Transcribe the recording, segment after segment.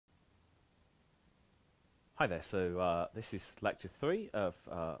Hi there, so this is lecture 3 of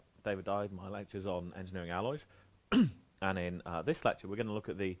David Died, my lectures on engineering alloys. And in this lecture we're going to look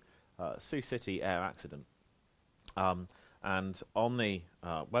at the Sioux City Air Accident. And on the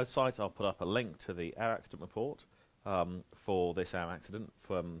website I'll put up a link to the air accident report for this air accident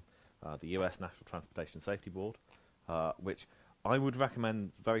from the US National Transportation Safety Board, which I would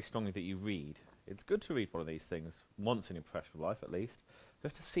recommend very strongly that you read. It's good to read one of these things once in your professional life at least,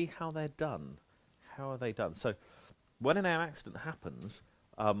 just to see how they're done. How are they done? So, when an air accident happens,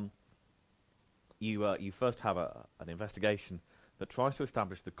 you first have an investigation that tries to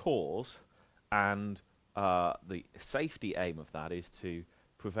establish the cause, and the safety aim of that is to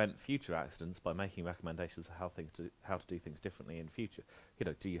prevent future accidents by making recommendations for how to do things differently in future. You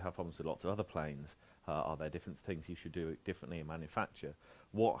know, do you have problems with lots of other planes? Are there different things you should do differently in manufacture?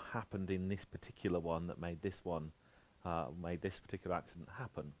 What happened in this particular one that made this particular accident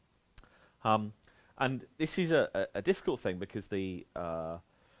happen? And this is a difficult thing because the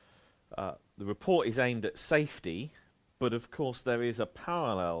report is aimed at safety, but of course there is a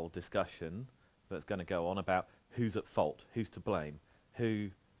parallel discussion that's going to go on about who's at fault, who's to blame, who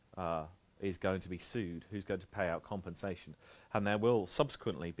is going to be sued, who's going to pay out compensation, and there will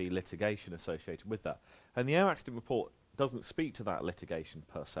subsequently be litigation associated with that. And the air accident report doesn't speak to that litigation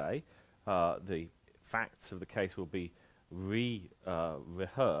per se. The facts of the case will be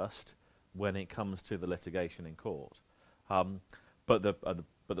rehearsed when it comes to the litigation in court. But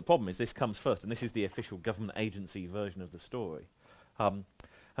the problem is this comes first, and this is the official government agency version of the story. And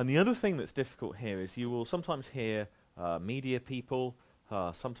the other thing that's difficult here is you will sometimes hear media people,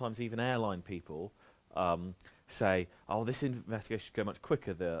 sometimes even airline people, say, oh, this investigation should go much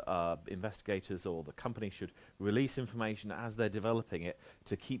quicker. The investigators or the company should release information as they're developing it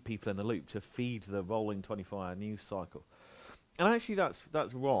to keep people in the loop, to feed the rolling 24-hour news cycle. And actually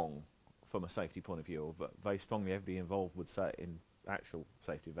that's wrong from a safety point of view, but very strongly everybody involved would say in actual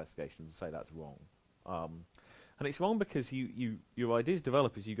safety investigations would say that's wrong. And it's wrong because your ideas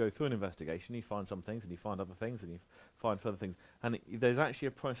develop as you go through an investigation. You find some things and you find other things and you find further things, and there's actually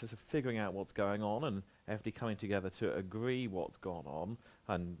a process of figuring out what's going on and everybody coming together to agree what's gone on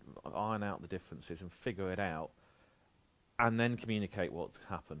and iron out the differences and figure it out and then communicate what's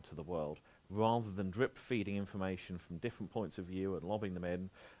happened to the world, rather than drip feeding information from different points of view and lobbing them in.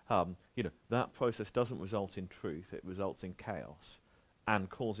 You know, that process doesn't result in truth, it results in chaos and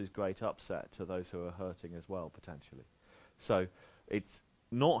causes great upset to those who are hurting as well, potentially. So it's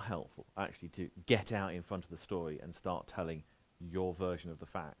not helpful actually to get out in front of the story and start telling your version of the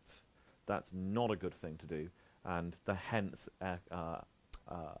facts. That's not a good thing to do, and hence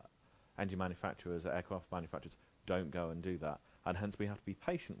engine manufacturers, aircraft manufacturers don't go and do that, and hence we have to be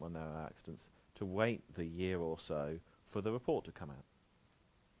patient when there are accidents, to wait the year or so for the report to come out.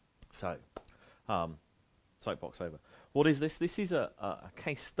 So, soapbox over. What is this? This is a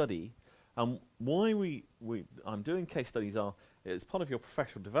case study, and why I'm doing case studies as part of your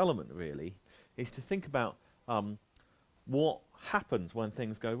professional development really, is to think about what happens when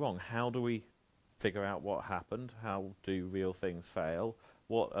things go wrong. How do we figure out what happened? How do real things fail?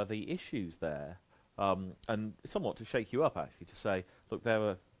 What are the issues there? And somewhat to shake you up, actually, to say, look,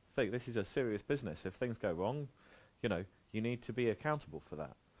 this is a serious business. If things go wrong, you know, you need to be accountable for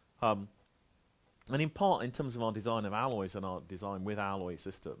that. And in part, in terms of our design of alloys and our design with alloy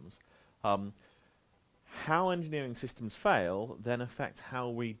systems, how engineering systems fail then affect how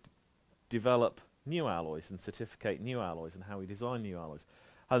we develop new alloys and certificate new alloys and how we design new alloys.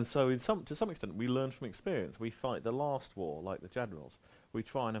 And so to some extent we learn from experience. We fight the last war like the generals. We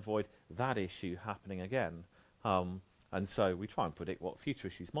try and avoid that issue happening again. And so we try and predict what future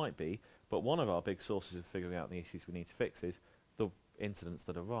issues might be, but one of our big sources of figuring out the issues we need to fix is the incidents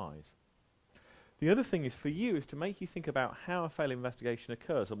that arise. The other thing is for you is to make you think about how a failed investigation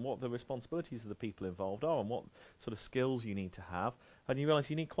occurs and what the responsibilities of the people involved are and what sort of skills you need to have, and you realise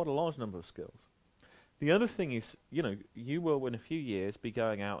you need quite a large number of skills. The other thing is, you know, you will in a few years be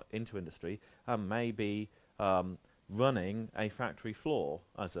going out into industry and maybe running a factory floor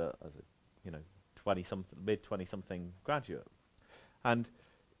as a you know, mid-20-something graduate. And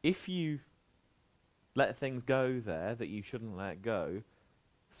if you let things go there that you shouldn't let go,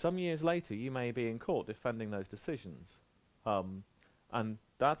 some years later you may be in court defending those decisions. And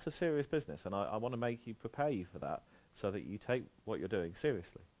that's a serious business, and I want to prepare you for that so that you take what you're doing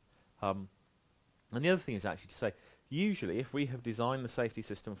seriously. And the other thing is actually to say, usually if we have designed the safety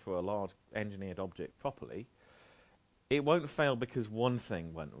system for a large engineered object properly, it won't fail because one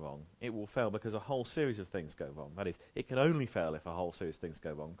thing went wrong. It will fail because a whole series of things go wrong. That is, it can only fail if a whole series of things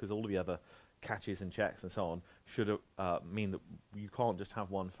go wrong, because all of the other catches and checks and so on should mean that you can't just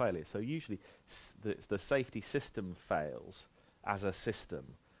have one failure. So usually the safety system fails as a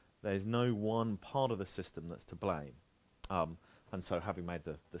system. There's no one part of the system that's to blame. And so having made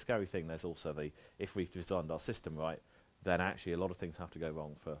the scary thing, there's also if we've designed our system right, then actually a lot of things have to go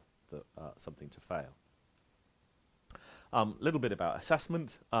wrong for something to fail. Little bit about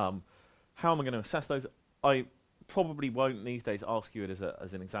assessment. How am I going to assess those? I probably won't these days ask you it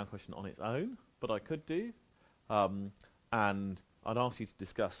as an exam question on its own, but I could do. And I'd ask you to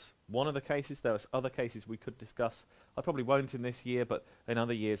discuss one of the cases. There are other cases we could discuss. I probably won't in this year, but in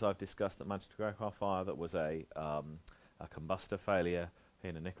other years I've discussed the Manchester aircraft fire that was a combustor failure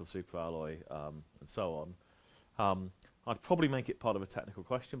in a nickel superalloy, and so on. I'd probably make it part of a technical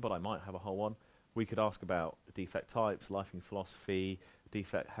question, but I might have a whole one. We could ask about defect types, lifing philosophy,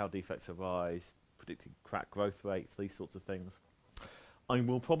 how defects arise, predicting crack growth rates, these sorts of things. I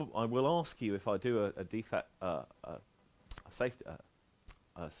will ask you, if I do a defect,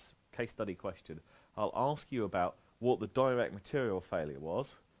 case study question, I'll ask you about what the direct material failure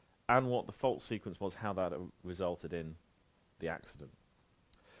was and what the fault sequence was, how that resulted in the accident.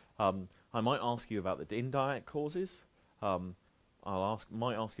 I might ask you about the indirect causes.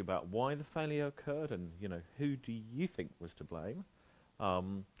 Might ask you about why the failure occurred, and who do you think was to blame.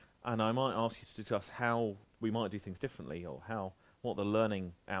 And I might ask you to discuss how we might do things differently, or what the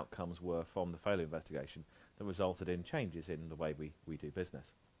learning outcomes were from the failure investigation that resulted in changes in the way we do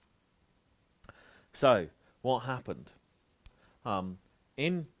business. So, what happened?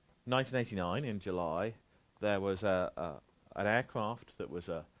 In 1989, in July, there was an aircraft that was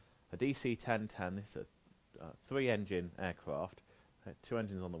a DC-1010. It's a 3-engine aircraft, 2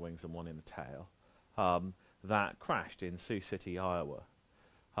 engines on the wings and 1 in the tail, that crashed in Sioux City, Iowa.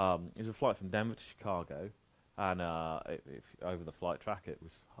 It was a flight from Denver to Chicago, and over the flight track it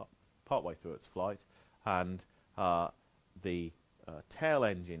was partway through its flight, and the tail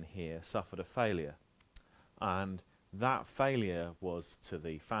engine here suffered a failure, and that failure was to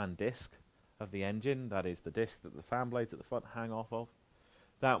the fan disc of the engine. That is the disc that the fan blades at the front hang off of.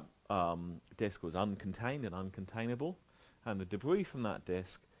 That disc was uncontained and uncontainable, and the debris from that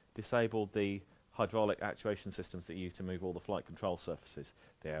disc disabled the hydraulic actuation systems that you use to move all the flight control surfaces,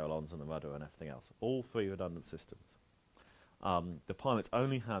 the ailerons and the rudder and everything else, all 3 redundant systems. The pilots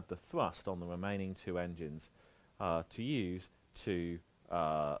only had the thrust on the remaining 2 engines to use to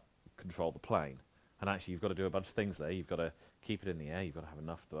control the plane. And actually you've got to do a bunch of things there. You've got to keep it in the air, you've got to have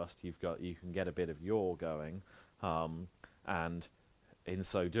enough thrust, you can get a bit of yaw going, and in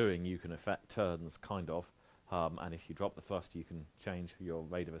so doing you can affect turns, kind of, and if you drop the thrust you can change your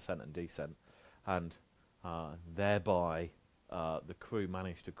rate of ascent and descent, and thereby the crew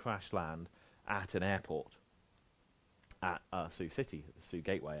managed to crash land at an airport at Sioux City, the Sioux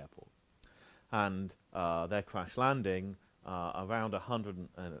Gateway Airport, and their crash landing, around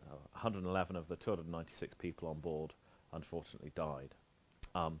 111 of the 296 people on board unfortunately died.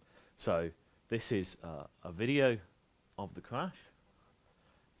 So this is a video of the crash.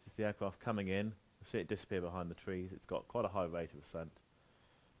 This is the aircraft coming in. You see it disappear behind the trees. It's got quite a high rate of ascent.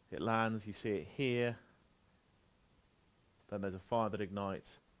 It lands, you see it here. Then there's a fire that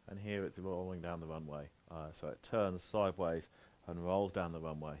ignites, and here it's rolling down the runway. So it turns sideways and rolls down the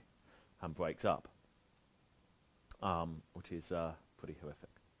runway and breaks up, which is pretty horrific.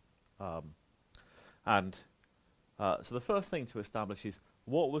 So the first thing to establish is,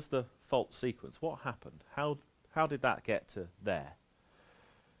 what was the fault sequence? What happened? How did that get to there?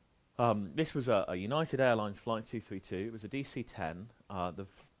 This was a United Airlines Flight 232. It was a DC-10. The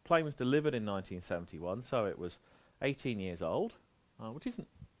plane was delivered in 1971, so it was 18 years old, which isn't...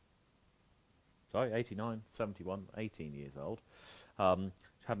 Sorry, 89, 71, 18 years old. It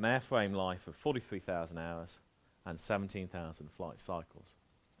had an airframe life of 43,000 hours and 17,000 flight cycles.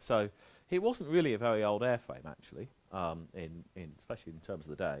 So it wasn't really a very old airframe, actually, especially in terms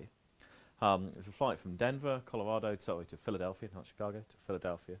of the day. It was a flight from Denver, Colorado, to Philadelphia, not Chicago, to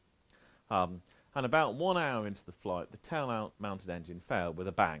Philadelphia. And about 1 hour into the flight, the tail-mounted engine failed with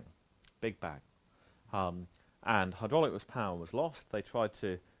a bang, big bang. And hydraulic power was lost. They tried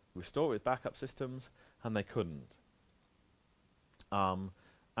to restore it with backup systems, and they couldn't.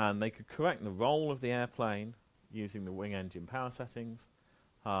 And they could correct the roll of the airplane using the wing engine power settings,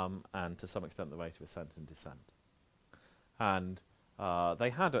 and to some extent the rate of ascent and descent. And they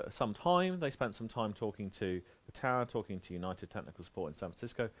had some time. They spent some time talking to the tower, talking to United Technical Support in San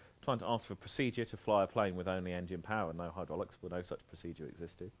Francisco, trying to ask for a procedure to fly a plane with only engine power and no hydraulics, but no such procedure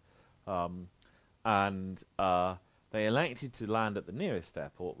existed. they elected to land at the nearest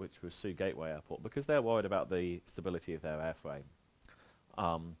airport, which was Sioux Gateway Airport, because they're worried about the stability of their airframe.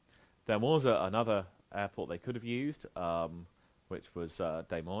 There was another airport they could have used, which was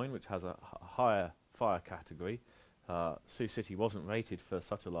Des Moines, which has a higher fire category. Sioux City wasn't rated for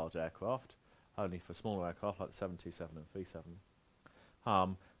such a large aircraft, only for smaller aircraft like the 727 and 37.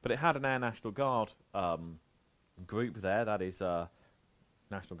 But it had an Air National Guard group there, that is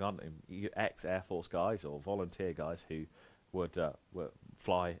National Guard, ex-Air Force guys or volunteer guys who would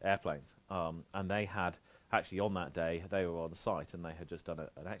fly airplanes. And they had, actually on that day, they were on site and they had just done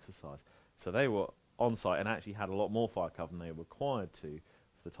an exercise. So they were on site and actually had a lot more fire cover than they were required to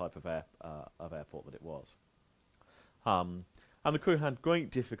for the type of airport that it was. And the crew had great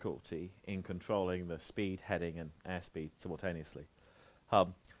difficulty in controlling the speed, heading and airspeed simultaneously.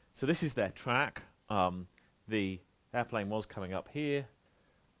 So this is their track. The airplane was coming up here,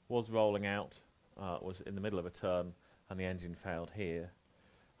 was rolling out, was in the middle of a turn, and the engine failed here.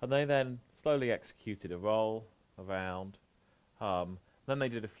 And they then slowly executed a roll around. Then they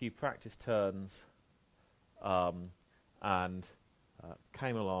did a few practice turns and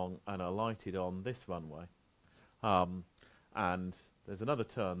came along and alighted on this runway. And there's another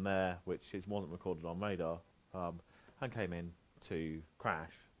turn there which wasn't recorded on radar and came in to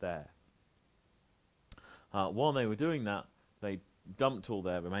crash there. While they were doing that, they dumped all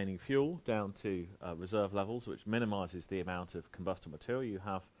their remaining fuel down to reserve levels, which minimises the amount of combustible material you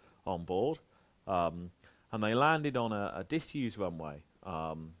have on board. And they landed on a disused runway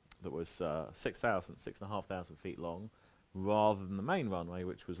that was 6,500 feet long, rather than the main runway,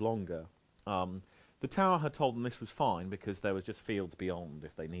 which was longer. The tower had told them this was fine because there was just fields beyond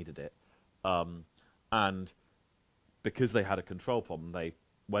if they needed it. And because they had a control problem, they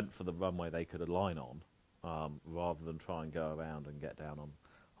went for the runway they could align on, rather than try and go around and get down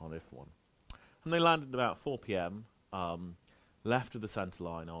on if one. And they landed at about 4 p.m., left of the centre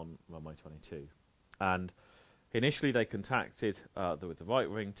line on runway 22. And initially they contacted with the right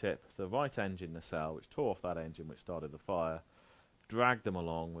wingtip, the right engine nacelle, which tore off that engine which started the fire, dragged them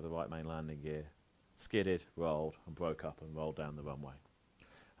along with the right main landing gear, skidded, rolled, and broke up and rolled down the runway.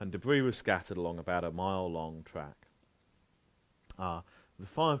 And debris was scattered along about a mile-long track. The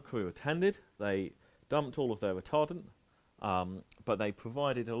fire crew attended. They dumped all of their retardant, but they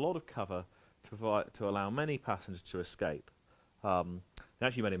provided a lot of cover to allow many passengers to escape. They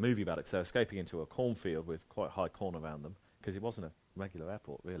actually made a movie about it because they were escaping into a cornfield with quite high corn around them, because it wasn't a regular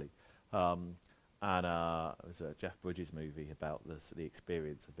airport, really. And it was a Jeff Bridges movie about the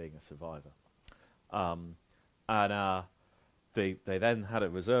experience of being a survivor. They then had a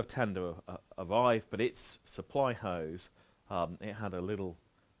reserve tender arrive, but its supply hose, it had a little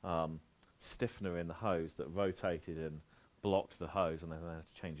stiffener in the hose that rotated and blocked the hose, and they had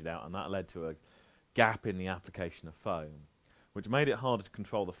to change it out, and that led to a gap in the application of foam, which made it harder to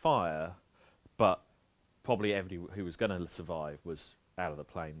control the fire, but probably everybody who was going to survive was out of the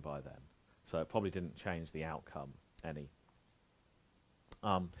plane by then, so it probably didn't change the outcome any.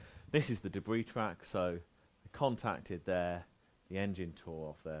 This is the debris track, so they contacted there, the engine tore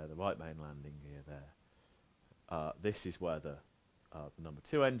off there, the right main landing gear there. This is where the number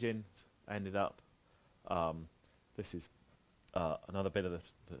 2 engine ended up. This is another bit of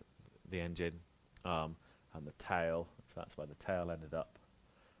the engine and the tail, so that's where the tail ended up.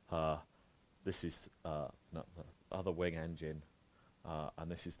 This is the other wing engine,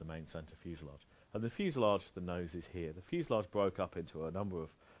 and this is the main centre fuselage. And the fuselage, the nose is here. The fuselage broke up into a number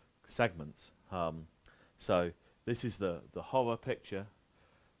of segments. So this is the horror picture.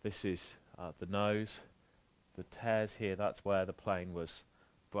 This is the nose. The tears here, that's where the plane was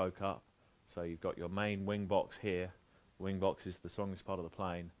broke up. So you've got your main wing box here. The wing box is the strongest part of the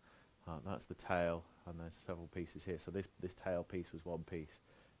plane. That's the tail, and there's several pieces here. So this tail piece was one piece.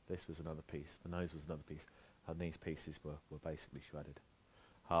 This was another piece. The nose was another piece. And these pieces were basically shredded.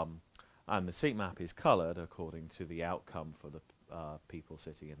 And the seat map is coloured according to the outcome for the people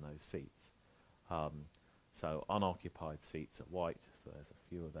sitting in those seats. So unoccupied seats are white, so there's a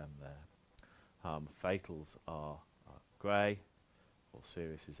few of them there. Fatals are grey, or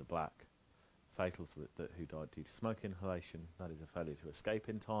seriouses are black. Fatals who died due to smoke inhalation, that is a failure to escape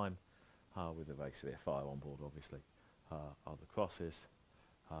in time, with a very severe fire on board obviously, are the crosses.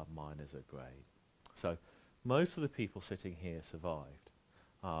 Miners are grey. So most of the people sitting here survived.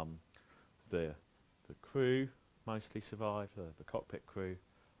 The crew mostly survived, the cockpit crew.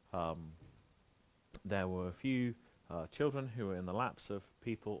 There were a few children who were in the laps of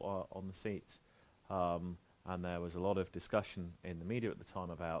people on the seats, and there was a lot of discussion in the media at the time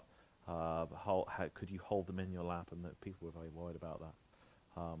about how could you hold them in your lap, and that people were very worried about that,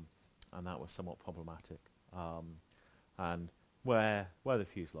 and that was somewhat problematic. and where the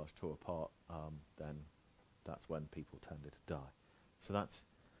fuselage tore apart, then that's when people tended to die. So that's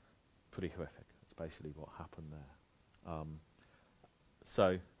pretty horrific. That's basically what happened there.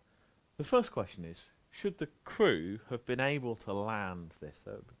 So the first question is, should the crew have been able to land this?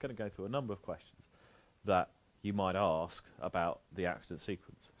 They're going to go through a number of questions that you might ask about the accident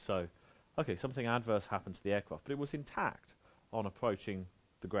sequence. So, okay, something adverse happened to the aircraft, but it was intact on approaching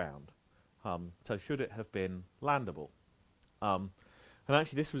the ground. So should it have been landable? And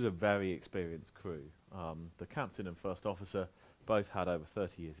actually, this was a very experienced crew. The captain and first officer both had over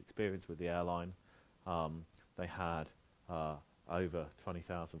 30 years' experience with the airline. They had over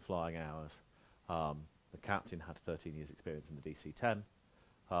 20,000 flying hours. The captain had 13 years' experience in the DC-10,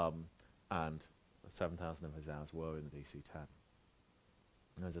 and 7,000 of his hours were in the DC-10.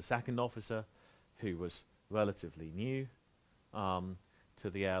 There's a second officer who was relatively new to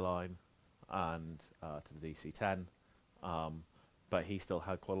the airline and to the DC-10, but he still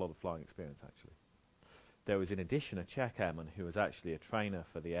had quite a lot of flying experience, actually. There was, in addition, a Czech airman who was actually a trainer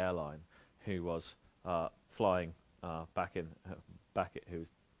for the airline, who was flying who was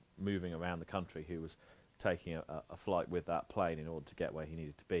moving around the country, who was taking a flight with that plane in order to get where he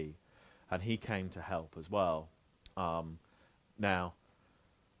needed to be, and he came to help as well. Now,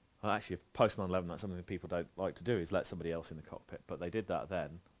 actually, post 9/11, that's something that people don't like to do, is let somebody else in the cockpit, but they did that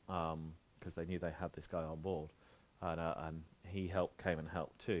then because they knew they had this guy on board, and he came and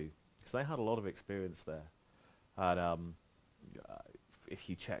helped too. So they had a lot of experience there, and if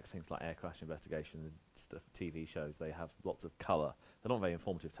you check things like air crash investigation and stuff, TV shows, they have lots of colour. They're not very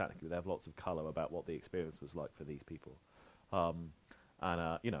informative technically, but they have lots of colour about what the experience was like for these people.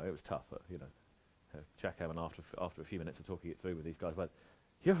 And you know, it was tough. You know, Czech airman after a few minutes of talking it through with these guys went,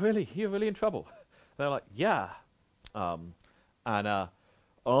 "You're really in trouble." They're like, "Yeah." And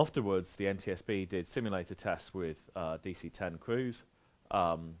afterwards, the NTSB did simulator tests with DC-10 crews,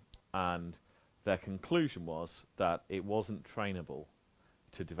 and their conclusion was that it wasn't trainable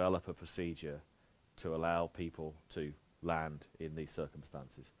to develop a procedure to allow people to land in these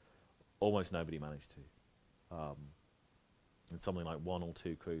circumstances. Almost nobody managed to. And something like 1 or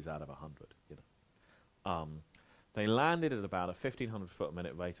 2 crews out of 100, you know. They landed at about a 1,500 foot a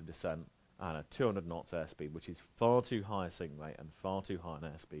minute rate of descent and a 200 knots airspeed, which is far too high a sink rate and far too high an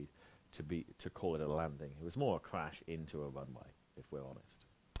airspeed to call it a landing. It was more a crash into a runway, if we're honest.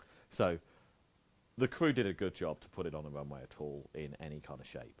 So the crew did a good job to put it on a runway at all in any kind of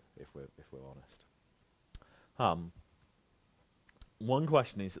shape, if we're honest. One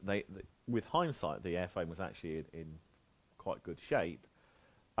question is, with hindsight, the airframe was actually in quite good shape,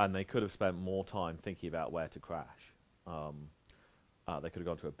 and they could have spent more time thinking about where to crash. They could have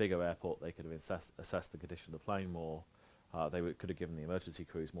gone to a bigger airport. They could have assessed the condition of the plane more. They could have given the emergency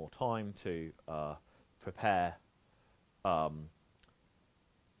crews more time to prepare.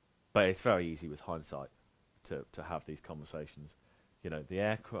 But it's very easy with hindsight to have these conversations. You know, the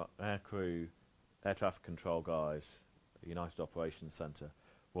air crew, air traffic control guys, the United Operations Centre,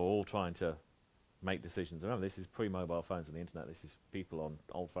 were all trying to make decisions. Remember, this is pre-mobile phones and the internet. This is people on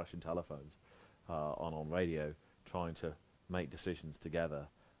old-fashioned telephones, on radio, trying to make decisions together.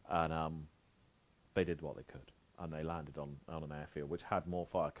 And they did what they could, and they landed on an airfield which had more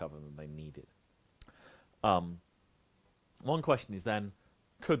fire cover than they needed. One question is then,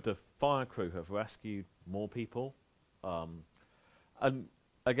 could the fire crew have rescued more people? And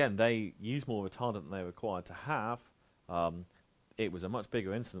again, they used more retardant than they were required to have. It was a much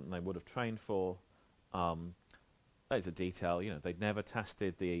bigger incident than they would have trained for. There's a detail, you know, they'd never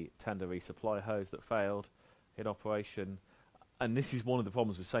tested the tender resupply hose that failed in operation. And this is one of the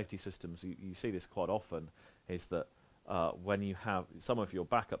problems with safety systems. You see this quite often, is that when you have some of your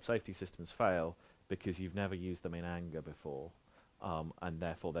backup safety systems fail because you've never used them in anger before, and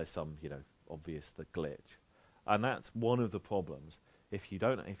therefore there's some, you know, obvious glitch. And that's one of the problems. If you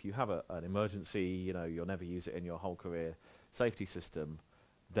have an emergency, you know, you'll never use it in your whole career safety system,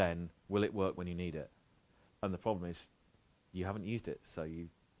 then will it work when you need it? And the problem is you haven't used it, so you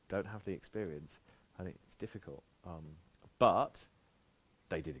don't have the experience, and it's difficult. But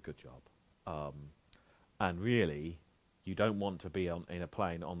they did a good job. And really, you don't want to be in a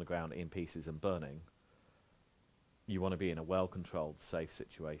plane on the ground in pieces and burning. You want to be in a well-controlled, safe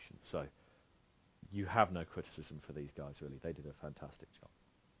situation. So you have no criticism for these guys, really. They did a fantastic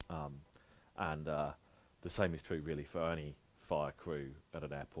job. And the same is true, really, for any fire crew at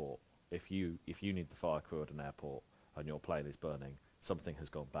an airport. If you need the fire crew at an airport and your plane is burning, something has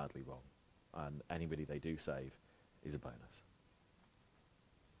gone badly wrong. And anybody they do save is a bonus.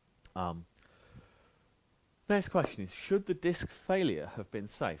 Next question is, should the disk failure have been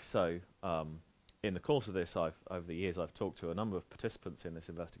safe? So in the course of this, over the years, I've talked to a number of participants in this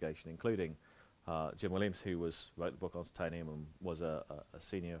investigation, including Jim Williams, who wrote the book on titanium and was a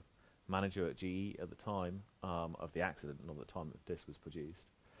senior manager at GE at the time of the accident, not at the time that the disc was produced.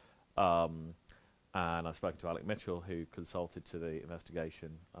 And I've spoken to Alec Mitchell, who consulted to the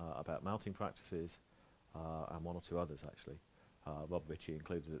investigation about melting practices, and one or two others, actually. Rob Ritchie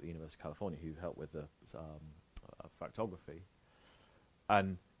included at the University of California, who helped with the fractography.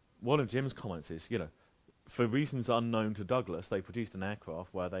 And one of Jim's comments is, you know, for reasons unknown to Douglas, they produced an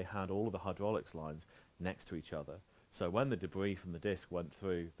aircraft where they had all of the hydraulics lines next to each other. So when the debris from the disc went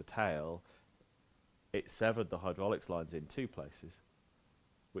through the tail, it severed the hydraulics lines in two places,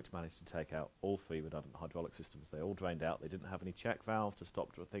 which managed to take out all three redundant hydraulic systems. They all drained out. They didn't have any check valves to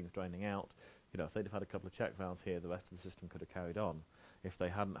stop things draining out. You know, if they'd have had a couple of check valves here, the rest of the system could have carried on. If they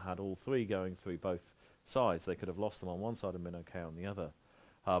hadn't had all three going through both sides, they could have lost them on one side and been okay on the other.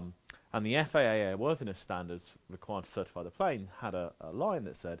 And the FAA airworthiness standards required to certify the plane had a line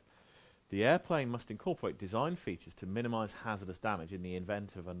that said, the airplane must incorporate design features to minimize hazardous damage in the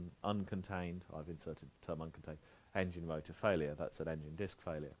event of an uncontained, I've inserted the term uncontained, engine rotor failure. That's an engine disc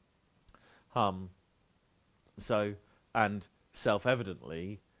failure. And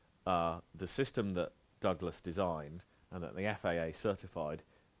self-evidently, the system that Douglas designed and that the FAA certified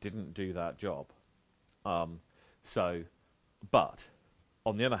didn't do that job. But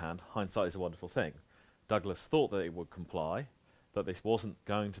on the other hand, hindsight is a wonderful thing. Douglas thought that it would comply, that this wasn't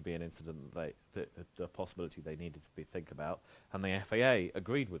going to be an incident that the possibility they needed to think about, and the FAA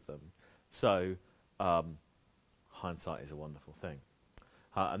agreed with them. So hindsight is a wonderful thing.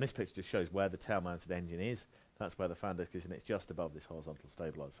 And this picture just shows where the tail-mounted engine is. That's where the fan disc is, and it's just above this horizontal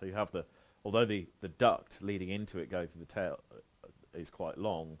stabilizer. So you have although the duct leading into it going through the tail is quite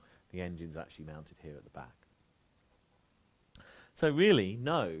long, the engine's actually mounted here at the back. So really,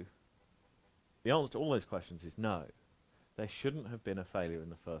 no. The answer to all those questions is no. There shouldn't have been a failure in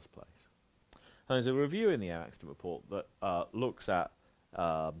the first place. And there's a review in the Air Accident Report that looks at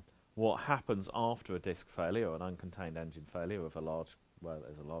what happens after a disc failure or an uncontained engine failure of where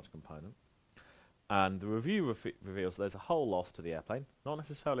there's a large component. And the review reveals there's a whole loss to the airplane, not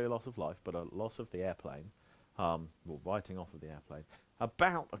necessarily a loss of life, but a loss of the airplane, writing off of the airplane,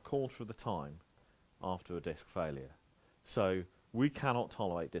 about a quarter of the time after a disc failure. So we cannot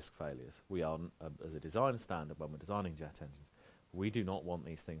tolerate disc failures. We are, as a design standard, when we're designing jet engines, we do not want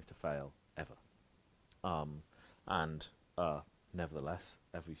these things to fail ever. Nevertheless,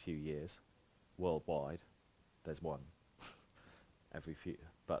 every few years, worldwide, there's one. Every few,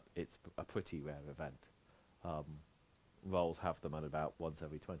 but it's a pretty rare event. Rolls have them at about once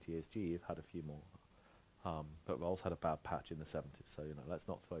every 20 years. GE have had a few more, but Rolls had a bad patch in the 70s, so you know, let's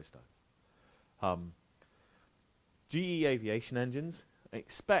not throw stones. GE aviation engines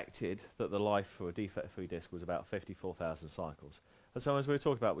expected that the life for a defect-free disc was about 54,000 cycles. And so as we were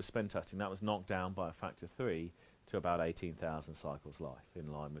talking about with spin testing, that was knocked down by a factor 3 to about 18,000 cycles life,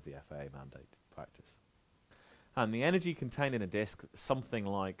 in line with the FAA mandated practice. And the energy contained in a disc, something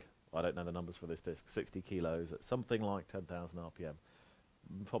like, I don't know the numbers for this disc, 60 kilos at something like 10,000 RPM,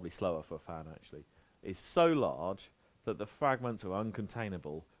 probably slower for a fan actually, is so large that the fragments are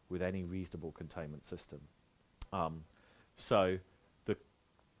uncontainable with any reasonable containment system. So the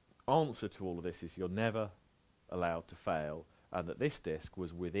answer to all of this is you're never allowed to fail, and that this disc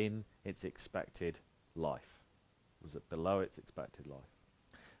was within its expected life, was it below its expected life.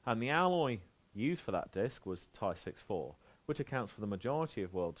 And the alloy used for that disc was Ti-64, which accounts for the majority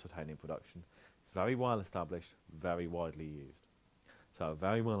of world titanium production. It's very well established, very widely used. So a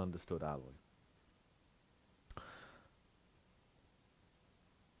very well understood alloy.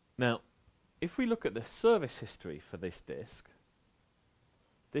 Now, if we look at the service history for this disc,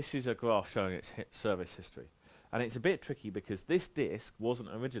 this is a graph showing its service history. And it's a bit tricky because this disc wasn't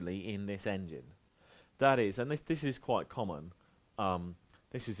originally in this engine. That is, and this is quite common,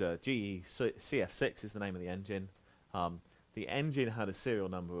 this is a GE CF6 is the name of the engine. The engine had a serial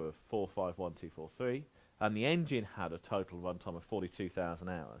number of 451243, and the engine had a total runtime of 42,000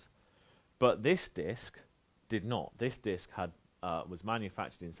 hours. But this disc did not. This disc had was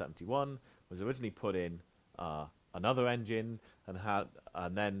manufactured in 71, was originally put in another engine,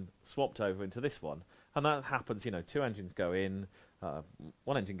 and then swapped over into this one. And that happens, you know, two engines go in,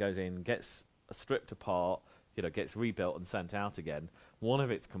 one engine goes in, gets stripped apart, you know, gets rebuilt and sent out again. One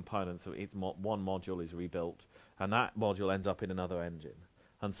of its components, one module is rebuilt, and that module ends up in another engine.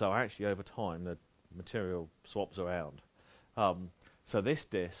 And so actually over time the material swaps around. So this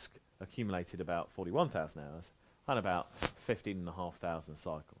disc accumulated about 41,000 hours and about 15,500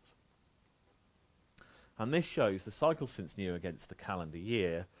 cycles. And this shows the cycles since new against the calendar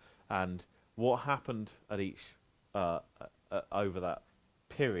year, and what happened at each over that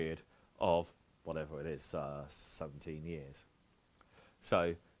period of whatever it is, 17 years.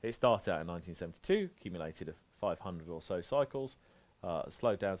 So it started out in 1972, accumulated 500 or so cycles,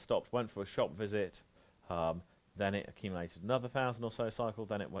 slowed down, stopped, went for a shop visit, then it accumulated another 1,000 or so cycles,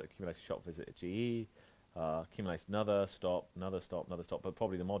 then it accumulated a shop visit at GE, accumulated another stop, but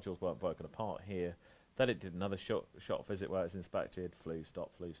probably the modules weren't broken apart here. Then it did another shop visit where it's inspected, flew,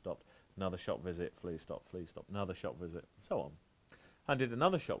 stopped, another shop visit, flew, stopped, another shop visit, and so on. And did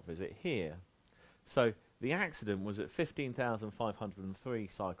another shop visit here. So the accident was at 15,503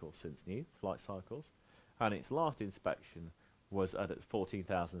 cycles since new, flight cycles, and its last inspection was at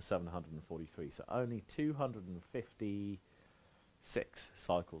 14,743, so only 256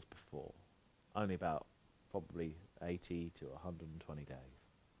 cycles before, only about probably 80 to 120 days.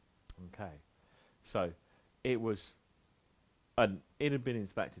 Okay, so it was, it had been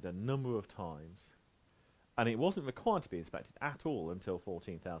inspected a number of times, and it wasn't required to be inspected at all until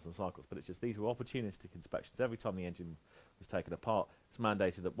 14,000 cycles, but it's just these were opportunistic inspections. Every time the engine was taken apart, it's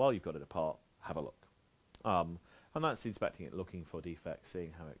mandated that while you've got it apart, have a look. And that's inspecting it, looking for defects,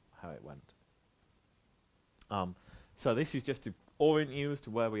 seeing how it went. So this is just to orient you as to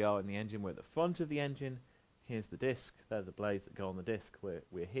where we are in the engine. We're at the front of the engine. Here's the disc. They're the blades that go on the disc.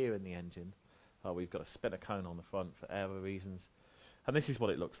 We're here in the engine. We've got a spinner cone on the front for aero reasons. And this is what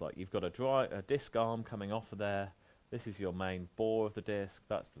it looks like. You've got a disc arm coming off of there. This is your main bore of the disc.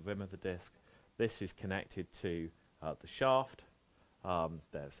 That's the rim of the disc. This is connected to the shaft.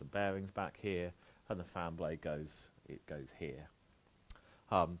 There's some bearings back here, and the fan blade goes here.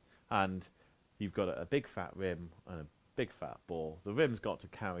 And you've got a big fat rim and a big fat bore. The rim's got to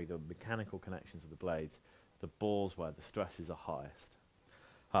carry the mechanical connections of the blades. The bore's where the stresses are highest.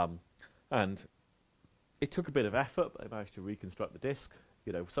 And it took a bit of effort, but they managed to reconstruct the disc.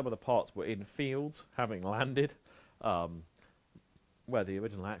 You know, some of the parts were in fields, having landed where the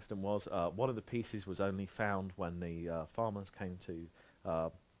original accident was. One of the pieces was only found when the farmers came to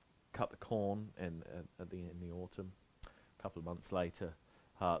cut the corn in the autumn. A couple of months later,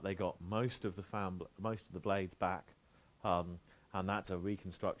 they got most of the blades back, and that's a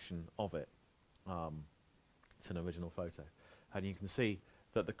reconstruction of it. It's an original photo, and you can see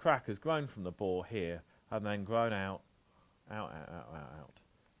that the crack has grown from the bore here, and then grown out,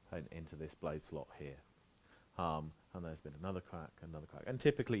 and into this blade slot here. And there's been another crack, and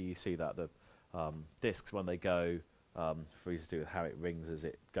typically you see that the discs, when they go, for reasons to do with how it rings as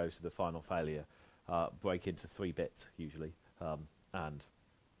it goes to the final failure, break into 3 bits usually, and that's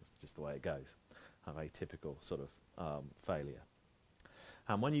just the way it goes. A very typical sort of failure.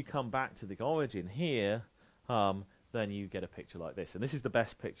 And when you come back to the origin here, then you get a picture like this. And this is the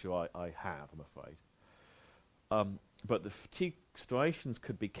best picture I have, I'm afraid. But the fatigue striations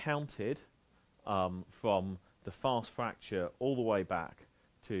could be counted from the fast fracture all the way back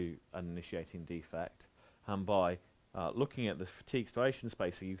to an initiating defect. And by looking at the fatigue striation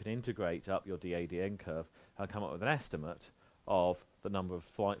spacer, you can integrate up your DADN curve and come up with an estimate of the number of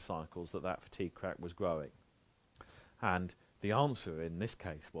flight cycles that fatigue crack was growing. And the answer in this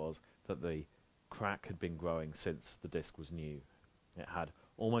case was that the crack had been growing since the disc was new. It had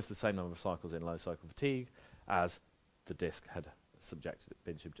almost the same number of cycles in low cycle fatigue as the disc had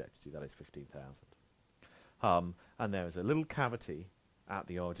been subjected to, that is 15,000. And there is a little cavity at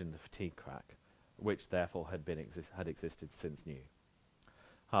the origin of the fatigue crack, which therefore had existed since new.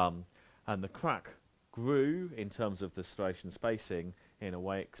 And the crack grew in terms of the striation spacing in a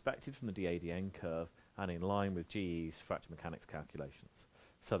way expected from the DADN curve and in line with GE's fracture mechanics calculations.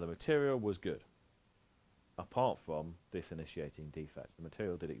 So the material was good, apart from this initiating defect. The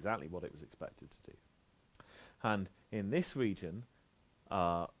material did exactly what it was expected to do. And in this region,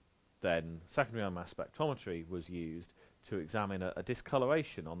 then secondary mass spectrometry was used to examine a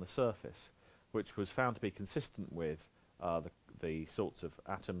discoloration on the surface, which was found to be consistent with the sorts of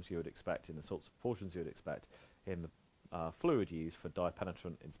atoms you would expect in the sorts of portions you would expect in the fluid used for dye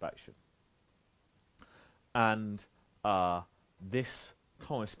penetrant inspection. And this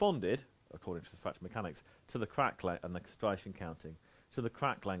corresponded, according to the fracture mechanics, to the crack length and the striation counting, to the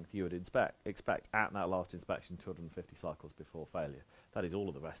crack length you would expect at that last inspection 250 cycles before failure. That is, all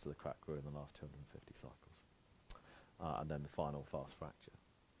of the rest of the crack grew in the last 250 cycles. And then the final fast fracture.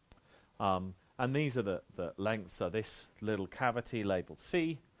 And these are the lengths. So this little cavity labelled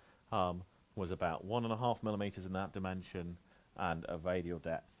C was about 1.5 millimeters in that dimension and a radial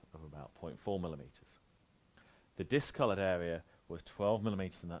depth of about 0.4 millimeters. The discoloured area was 12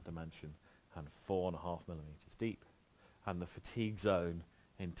 millimeters in that dimension and 4.5 millimeters deep. And the fatigue zone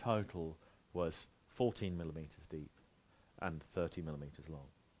in total was 14 millimeters deep and 30 millimeters long.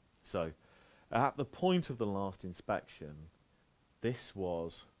 So At the point of the last inspection, this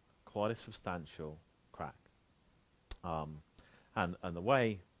was quite a substantial crack. And the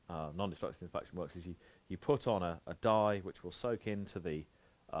way non-destructive inspection works is you put on a dye which will soak into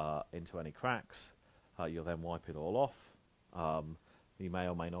into any cracks. You'll then wipe it all off. You may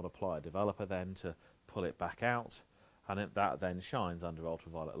or may not apply a developer then to pull it back out, and that then shines under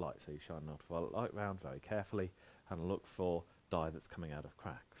ultraviolet light. So you shine an ultraviolet light round very carefully and look for dye that's coming out of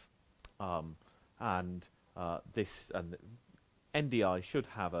cracks. NDI should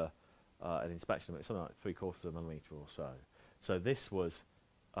have an inspection limit, something like 3/4 of a millimetre or so. So this was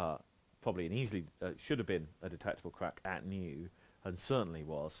probably an easily should have been a detectable crack at new, and certainly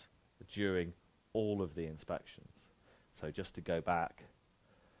was during all of the inspections. So just to go back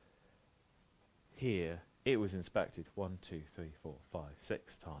here, it was inspected 1, 2, 3, 4, 5,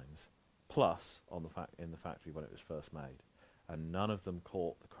 6 times, plus on in the factory when it was first made, and none of them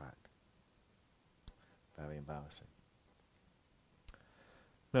caught the crack. Very embarrassing.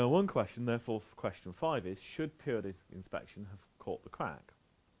 Now, one question, therefore, for question 5 is, should periodic inspection have caught the crack?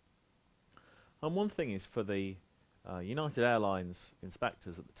 And one thing is, for the United Airlines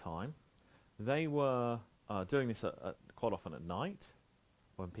inspectors at the time, they were doing this quite often at night,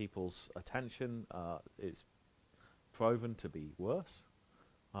 when people's attention is proven to be worse.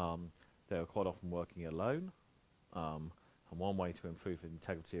 They were quite often working alone, and one way to improve the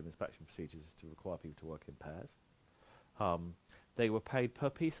integrity of inspection procedures is to require people to work in pairs. They were paid per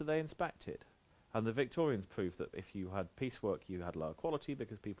piece that they inspected, and the Victorians proved that if you had piecework, you had lower quality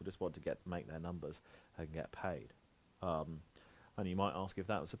because people just want to make their numbers and get paid. And you might ask if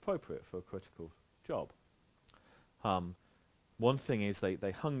that was appropriate for a critical job. One thing is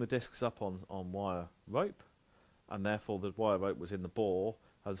they hung the discs up on wire rope, and therefore the wire rope was in the bore,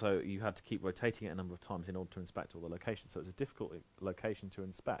 and so you had to keep rotating it a number of times in order to inspect all the locations, so it's a difficult location to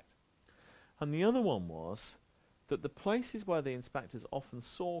inspect. And the other one was that the places where the inspectors often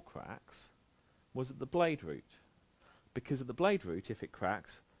saw cracks was at the blade root, because at the blade root, if it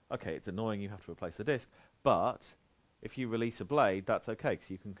cracks, okay, it's annoying, you have to replace the disc, but if you release a blade, that's okay,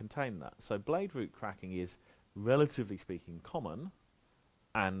 because you can contain that. So blade root cracking is, relatively speaking, common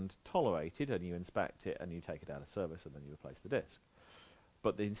and tolerated, and you inspect it and you take it out of service and then you replace the disc.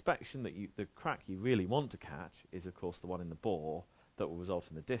 But the inspection the crack you really want to catch is, of course, the one in the bore that will result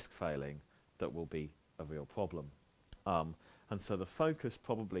in the disc failing, that will be a real problem. And so the focus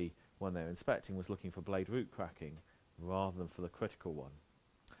probably when they're inspecting was looking for blade root cracking rather than for the critical one.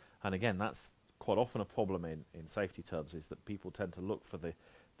 And again, that's quite often a problem in safety terms, is that people tend to look for the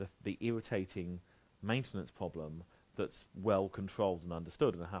irritating maintenance problem that's well controlled and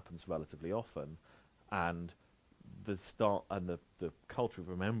understood and happens relatively often, and the culture of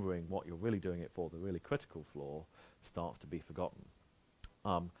remembering what you're really doing it for, the really critical flaw, starts to be forgotten.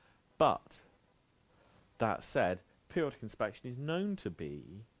 But that said, periodic inspection is known to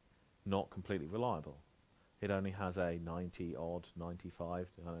be not completely reliable. It only has a 90-odd, 95,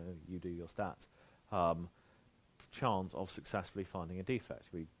 you do your stats, chance of successfully finding a defect.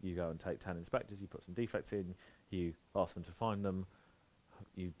 You go and take 10 inspectors, you put some defects in, you ask them to find them,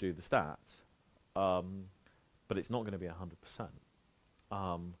 you do the stats, but it's not going to be 100%.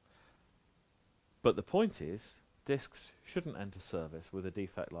 But the point is, discs shouldn't enter service with a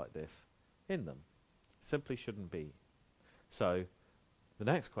defect like this in them. Simply shouldn't be. So the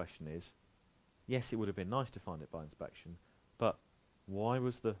next question is, yes, it would have been nice to find it by inspection, but why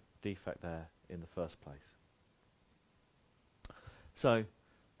was the defect there in the first place? So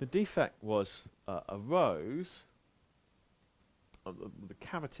the defect was arose, the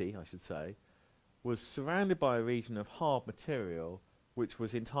cavity, I should say, was surrounded by a region of hard material which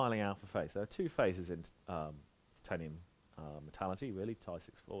was entirely alpha phase. There are two phases in titanium metallurgy, really,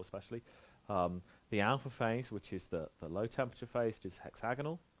 Ti-64 especially. The alpha phase, which is the low temperature phase, which is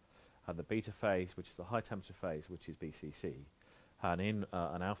hexagonal, and the beta phase, which is the high temperature phase, which is BCC. And in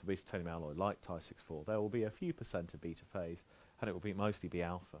an alpha beta titanium alloy like Ti-64, there will be a few percent of beta phase, and it will mostly be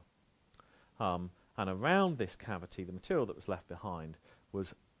alpha. And around this cavity, the material that was left behind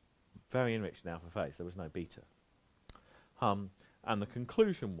was very enriched in alpha phase. There was no beta. And the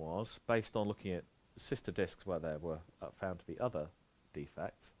conclusion was, based on looking at sister discs where there were found to be other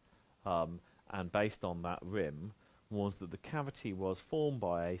defects, and based on that rim, was that the cavity was formed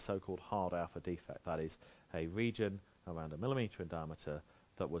by a so-called hard alpha defect. That is, a region around 1 millimetre in diameter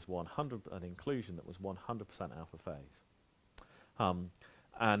that was an inclusion that was 100% alpha phase.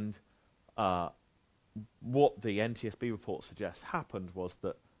 What the NTSB report suggests happened was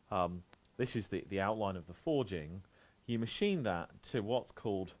that this is the outline of the forging. You machine that to what's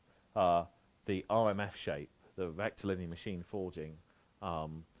called the RMF shape, the rectilinear machine forging,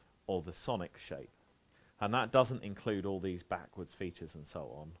 or the sonic shape. And that doesn't include all these backwards features and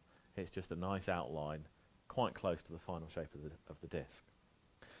so on. It's just a nice outline, quite close to the final shape of the disk.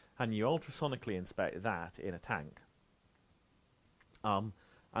 And you ultrasonically inspect that in a tank.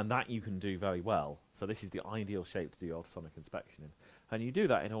 And that you can do very well. So this is the ideal shape to do ultrasonic inspection in. And you do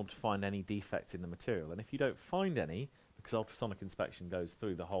that in order to find any defects in the material. And if you don't find any, because ultrasonic inspection goes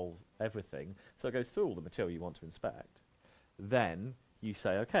through the whole everything, so it goes through all the material you want to inspect, then you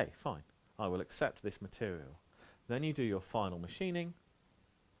say, okay, fine, I will accept this material. Then you do your final machining.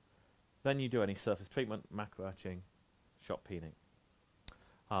 Then you do any surface treatment, macro etching, shot peening.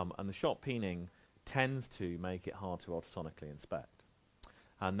 And the shot peening tends to make it hard to ultrasonically inspect.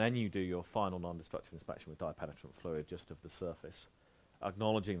 And then you do your final non-destructive inspection with dye-penetrant fluid just of the surface,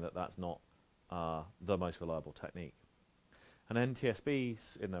 acknowledging that that's not the most reliable technique. And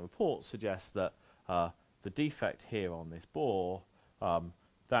NTSB in their report suggests that the defect here on this bore,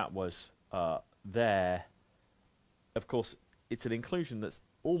 that was there. Of course, it's an inclusion that's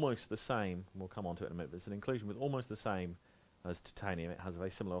almost the same, we'll come on to it in a minute, but it's an inclusion with almost the same as titanium. It has a very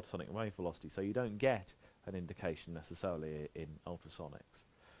similar ultrasonic wave velocity, so you don't get an indication necessarily in ultrasonics.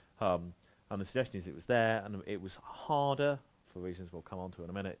 And the suggestion is it was there, and it was harder, for reasons we'll come on to in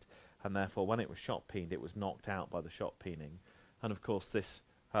a minute, and therefore when it was shot peened, it was knocked out by the shot peening. And of course this,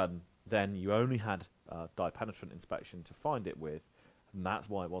 then you only had dye-penetrant inspection to find it with, and that's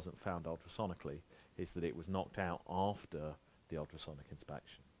why it wasn't found ultrasonically, is that it was knocked out after the ultrasonic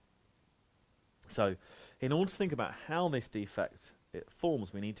inspection. So in order to think about how this defect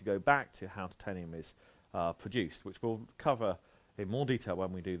forms, we need to go back to how titanium is produced, which we'll cover in more detail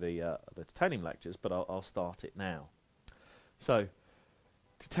when we do the titanium lectures, but I'll start it now. So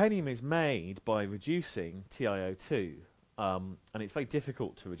titanium is made by reducing TiO2, and it's very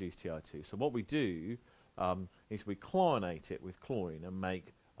difficult to reduce TiO2. So what we do is we chlorinate it with chlorine and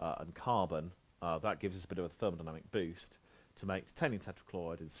make and carbon. That gives us a bit of a thermodynamic boost to make titanium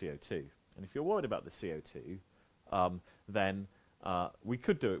tetrachloride and CO2. And if you're worried about the CO2, then we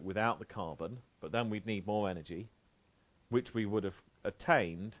could do it without the carbon, but then we'd need more energy, which we would have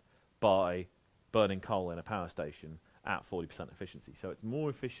attained by burning coal in a power station at 40% efficiency. So it's more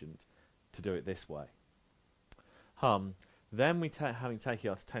efficient to do it this way. Then having taken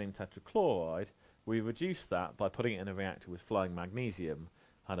our titanium tetrachloride, we reduce that by putting it in a reactor with flowing magnesium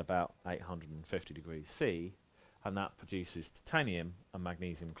at about 850 degrees C, and that produces titanium and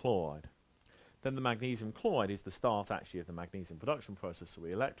magnesium chloride. Then the magnesium chloride is the start actually of the magnesium production process, so we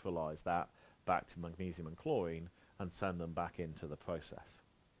electrolyse that back to magnesium and chlorine and send them back into the process.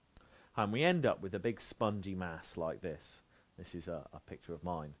 And we end up with a big spongy mass like this. This is a picture of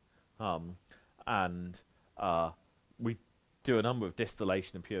mine. We do a number of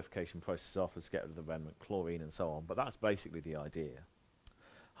distillation and purification processes afterwards to get rid of the remnant chlorine and so on, but that's basically the idea.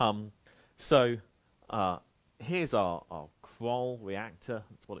 Here's our Kroll reactor.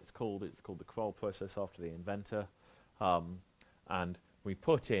 That's what it's called. It's called the Kroll process after the inventor. And we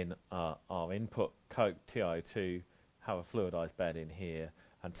put in our input coke, TiO2, have a fluidized bed in here,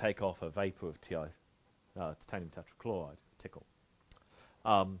 and take off a vapor of titanium tetrachloride, tickle.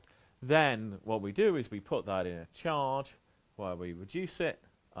 Then what we do is we put that in a charge where we reduce it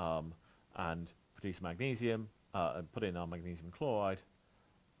and produce magnesium and put in our magnesium chloride,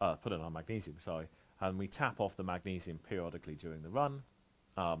 and we tap off the magnesium periodically during the run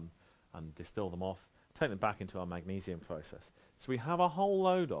and distill them off, take them back into our magnesium process. So we have a whole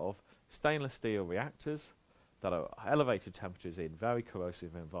load of stainless steel reactors that are elevated temperatures in very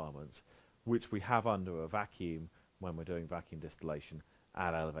corrosive environments, which we have under a vacuum when we're doing vacuum distillation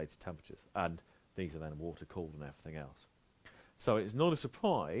at elevated temperatures. And these are then water cooled and everything else. So it's not a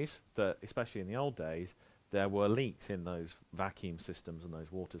surprise that, especially in the old days, there were leaks in those vacuum systems and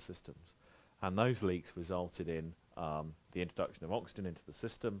those water systems. And those leaks resulted in the introduction of oxygen into the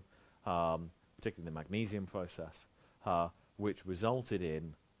system, particularly the magnesium process, which resulted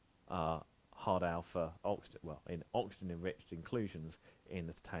in hard alpha oxygen, in oxygen-enriched inclusions in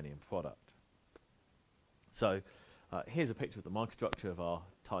the titanium product. So here's a picture of the microstructure of our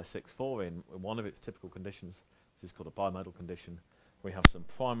Ti-6-4 in one of its typical conditions. This is called a bimodal condition. We have some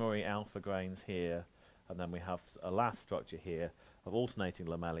primary alpha grains here, and then we have a lath structure here of alternating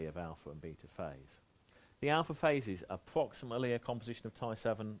lamellae of alpha and beta phase. The alpha phase is approximately a composition of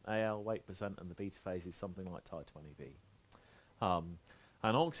Ti-7Al weight percent, and the beta phase is something like Ti-20V.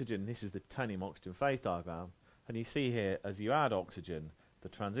 And oxygen, this is the titanium oxygen phase diagram, and you see here as you add oxygen, the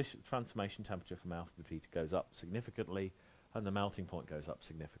transformation temperature from alpha to beta goes up significantly, and the melting point goes up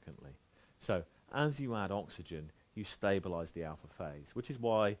significantly. So as you add oxygen, you stabilize the alpha phase, which is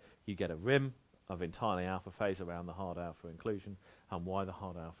why you get a rim of entirely alpha phase around the hard alpha inclusion, and why the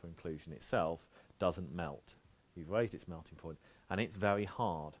hard alpha inclusion itself doesn't melt. You've raised its melting point, and it's very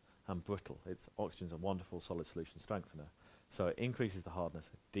hard and brittle. Oxygen's a wonderful solid solution strengthener. So it increases the hardness,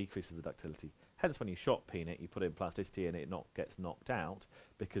 it decreases the ductility. Hence, when you shot peen it, you put in plasticity and it gets knocked out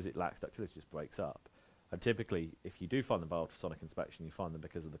because it lacks ductility, just breaks up. And typically, if you do find them by ultrasonic inspection, you find them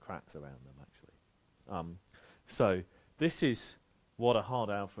because of the cracks around them, actually. So this is what a hard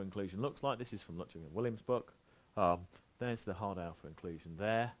alpha inclusion looks like. This is from Lutching and Williams' book. There's the hard alpha inclusion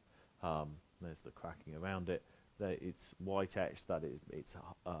there. There's the cracking around it. It's white etched, that it's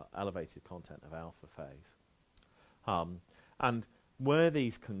elevated content of alpha phase. And where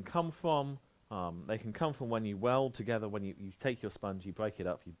these can come from, they can come from when you weld together, when you take your sponge, you break it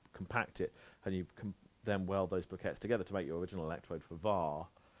up, you compact it, and you then weld those briquettes together to make your original electrode for VAR.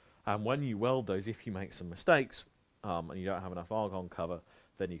 And when you weld those, if you make some mistakes and you don't have enough argon cover,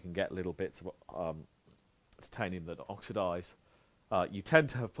 then you can get little bits of titanium that oxidize. You tend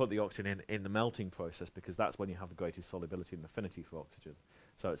to have put the oxygen in the melting process because that's when you have the greatest solubility and affinity for oxygen.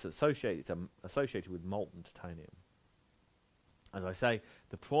 So it's associated with molten titanium. As I say,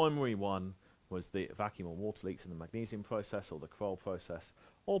 the primary one was the vacuum or water leaks in the magnesium process or the Kroll process,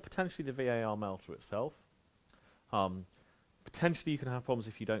 or potentially the VAR melter itself. Potentially you can have problems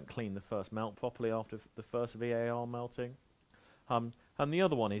if you don't clean the first melt properly after the first VAR melting. And the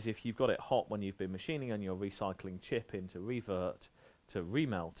other one is if you've got it hot when you've been machining and you're recycling chip into revert to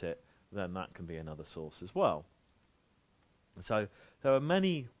remelt it, then that can be another source as well. So there are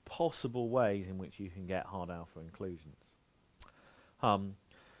many possible ways in which you can get hard alpha inclusions.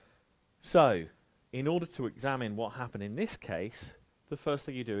 So in order to examine what happened in this case, the first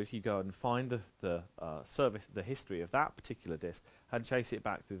thing you do is you go and find the history of that particular disc and chase it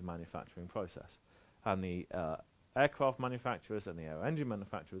back through the manufacturing process. And the aircraft manufacturers and the air engine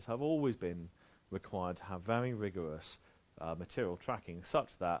manufacturers have always been required to have very rigorous material tracking,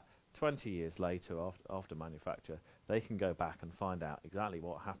 such that 20 years later after manufacture, they can go back and find out exactly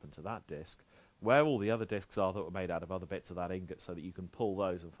what happened to that disc, where all the other discs are that were made out of other bits of that ingot, so that you can pull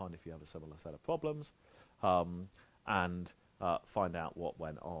those and find if you have a similar set of problems, and find out what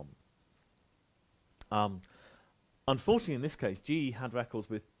went on. Unfortunately, in this case, GE had records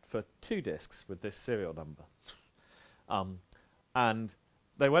for 2 discs with this serial number. And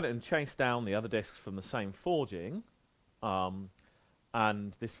they went and chased down the other discs from the same forging,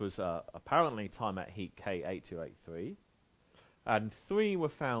 and this was apparently time at heat K8283, and 3 were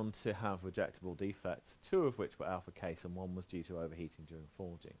found to have rejectable defects, 2 of which were alpha case and 1 was due to overheating during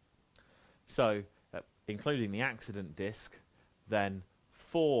forging. So, including the accident disc, then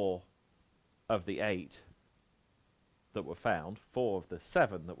 4 of the 8 that were found, 4 of the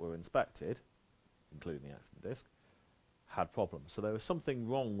 7 that were inspected, including the accident disc, had problems. So there was something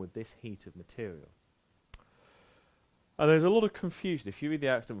wrong with this heat of material. And there's a lot of confusion. If you read the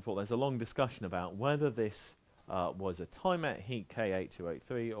accident report, there's a long discussion about whether this was a Tymet heat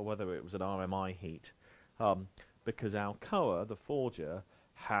K8283 or whether it was an RMI heat, because Alcoa, the forger,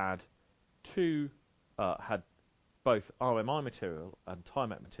 had both RMI material and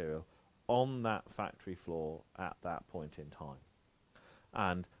Tymet material on that factory floor at that point in time.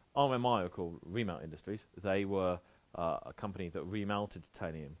 And RMI are called Remelt Industries. They were a company that remelted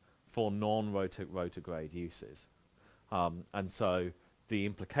titanium for non-rotor-grade uses. And so the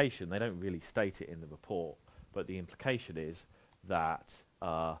implication, they don't really state it in the report, but the implication is that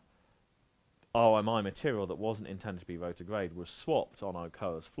RMI material that wasn't intended to be rotor grade was swapped on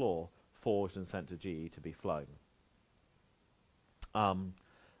Alcoa's floor, forged and sent to GE to be flown.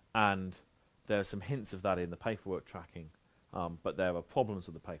 And there are some hints of that in the paperwork tracking, but there are problems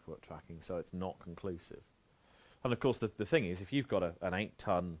with the paperwork tracking, so it's not conclusive. And of course the thing is, if you've got an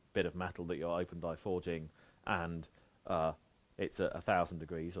 8-ton bit of metal that you're open die forging and it's at 1,000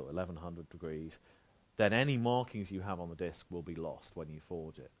 degrees or 1,100 degrees, then any markings you have on the disc will be lost when you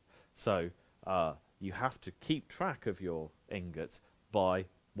forge it. So you have to keep track of your ingots by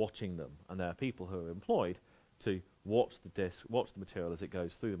watching them, and there are people who are employed to watch the disc, watch the material as it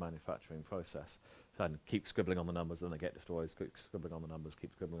goes through the manufacturing process, and keep scribbling on the numbers, then they get destroyed, keep scribbling on the numbers,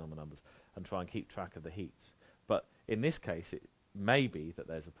 keep scribbling on the numbers, and try and keep track of the heats. But in this case, it may be that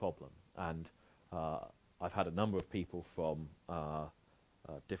there's a problem, and I've had a number of people from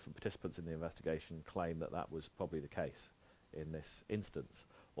different participants in the investigation claim that that was probably the case in this instance,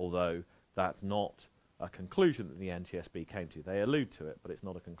 although that's not a conclusion that the NTSB came to. They allude to it, but it's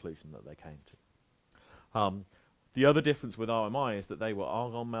not a conclusion that they came to. The other difference with RMI is that they were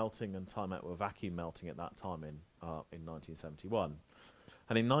argon melting and Tymet were vacuum melting at that time in 1971.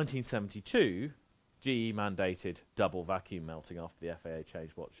 And in 1972, GE mandated double vacuum melting after the FAA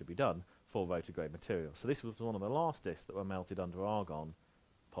changed what should be done for rotor grade material. So this was one of the last discs that were melted under argon,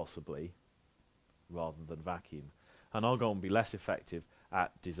 possibly, rather than vacuum. And argon would be less effective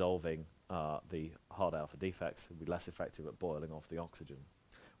at dissolving the hard alpha defects, it would be less effective at boiling off the oxygen,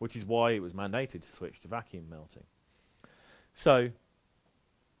 which is why it was mandated to switch to vacuum melting. So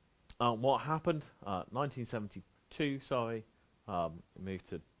what happened? 1972, it moved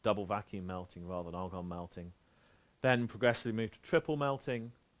to double vacuum melting rather than argon melting. Then progressively moved to triple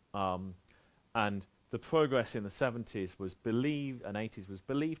melting, and the progress in the 70s was believed, and 80s was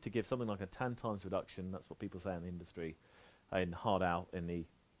believed to give something like a 10 times reduction, that's what people say in the industry, in the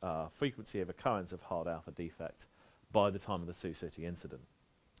frequency of occurrence of hard alpha defects by the time of the Sioux City incident.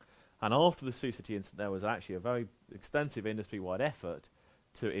 And after the Sioux City incident, there was actually a very extensive industry-wide effort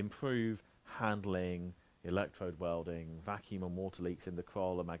to improve handling, electrode welding, vacuum and water leaks in the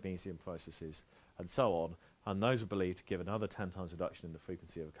coral and magnesium processes, and so on. And those are believed to give another 10 times reduction in the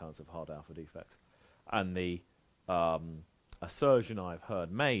frequency of occurrence of hard alpha defects. And the assertion I've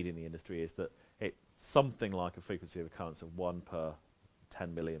heard made in the industry is that it's something like a frequency of occurrence of 1 per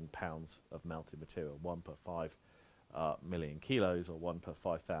 10 million pounds of melted material, 1 per 5 million kilos, or 1 per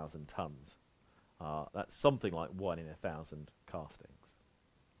 5,000 tons. That's something like 1 in 1,000 castings.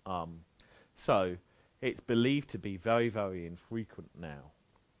 So it's believed to be very, very infrequent now.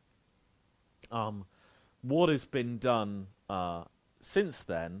 What has been done since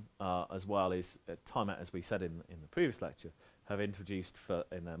then, as well, is TIMET, as we said in the previous lecture, have introduced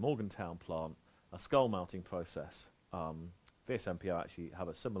in their Morgantown plant a skull melting process. VSMPO actually have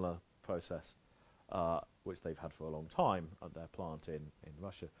a similar process, which they've had for a long time at their plant in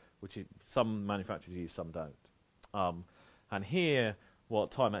Russia, which some manufacturers use, some don't. And here,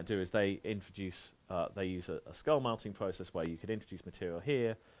 what TIMET do is they use a skull melting process where you could introduce material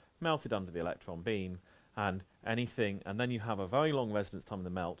here, melt it under the electron beam, and then you have a very long residence time in the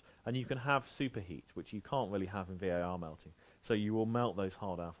melt, and you can have superheat, which you can't really have in VAR melting. So you will melt those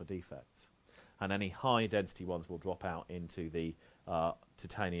hard alpha defects, and any high density ones will drop out into the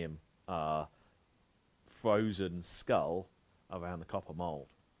titanium frozen skull around the copper mold.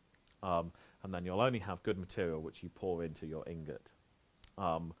 And then you'll only have good material which you pour into your ingot.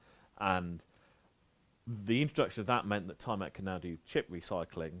 And the introduction of that meant that TIMET can now do chip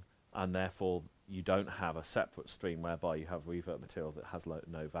recycling, and therefore you don't have a separate stream whereby you have revert material that has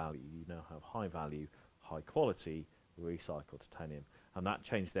no value. You now have high value, high quality recycled titanium, and that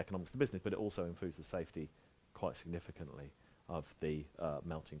changed the economics of the business, but it also improves the safety quite significantly of the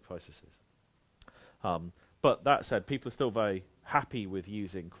melting processes. But that said, people are still very happy with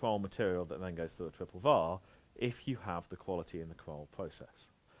using coral material that then goes through a triple VAR if you have the quality in the coral process.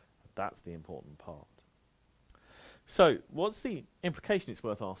 That's the important part. So what's the implication it's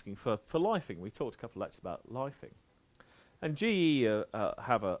worth asking for lifing? We talked a couple of lectures about lifing. And GE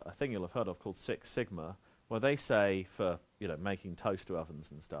have a thing you'll have heard of called 6 Sigma, where they say for making toaster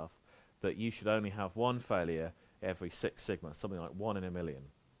ovens and stuff that you should only have one failure every 6 Sigma, something like 1 in a million.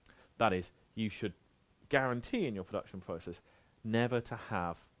 That is, you should guarantee in your production process never to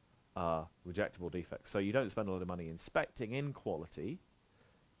have rejectable defects. So you don't spend a lot of money inspecting in quality,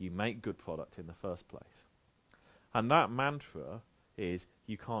 you make good product in the first place. And that mantra is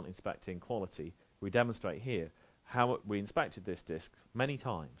you can't inspect in quality. We demonstrate here how we inspected this disc many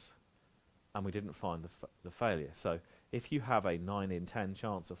times and we didn't find the failure. So if you have a 9 in 10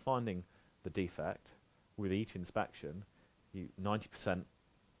 chance of finding the defect with each inspection, 90%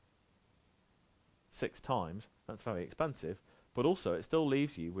 6 times, that's very expensive, but also it still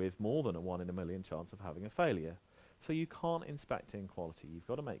leaves you with more than a 1 in a million chance of having a failure. So you can't inspect in quality. You've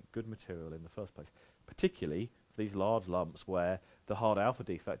got to make good material in the first place, particularly for these large lumps where the hard alpha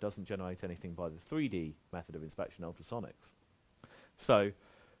defect doesn't generate anything by the 3D method of inspection, ultrasonics. So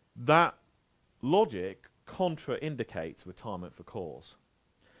that logic contraindicates retirement for cause.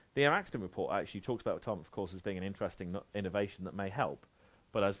 The Air Accident report actually talks about retirement for cause as being an interesting innovation that may help,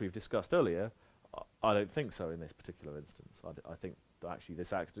 but as we've discussed earlier, I don't think so in this particular instance. I think that actually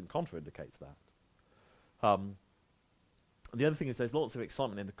this accident contraindicates that. The other thing is there's lots of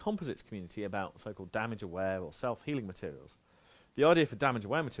excitement in the composites community about so-called damage-aware or self-healing materials. The idea for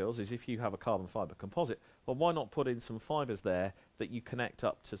damage-aware materials is if you have a carbon fibre composite, well, why not put in some fibres there that you connect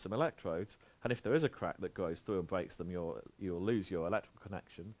up to some electrodes, and if there is a crack that goes through and breaks them, you'll lose your electrical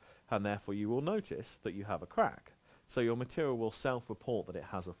connection, and therefore you will notice that you have a crack. So your material will self-report that it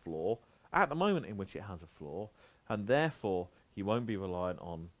has a flaw at the moment in which it has a flaw, and therefore you won't be reliant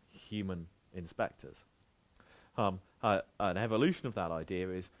on human inspectors. An evolution of that idea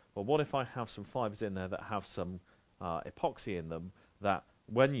is, well, what if I have some fibres in there that have some epoxy in them that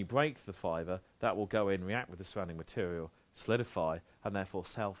when you break the fibre, that will go in, react with the surrounding material, solidify and therefore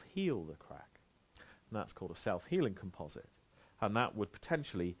self-heal the crack. And that's called a self-healing composite. And that would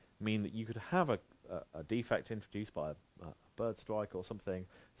potentially mean that you could have a defect introduced by a bird strike or something,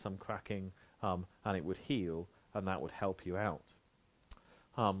 some cracking, and it would heal, and that would help you out.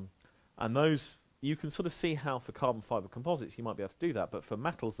 And those, you can sort of see how for carbon fibre composites you might be able to do that, but for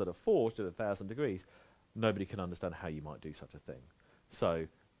metals that are forged at 1,000 degrees, nobody can understand how you might do such a thing. So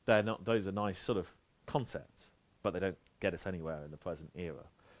they're not, those are nice sort of concepts, but they don't get us anywhere in the present era.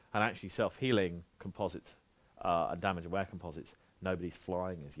 And actually self-healing composites and damage and wear composites, nobody's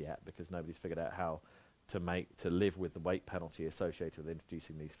flying as yet because nobody's figured out how to live with the weight penalty associated with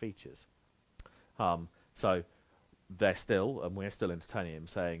introducing these features. So they're still, and we're still in titanium,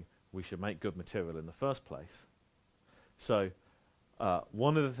 saying we should make good material in the first place. So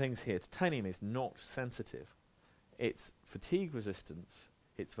one of the things here, titanium is not sensitive. Its fatigue resistance,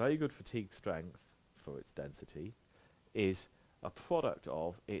 its very good fatigue strength for its density, is a product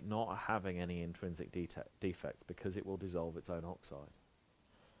of it not having any intrinsic defects because it will dissolve its own oxide.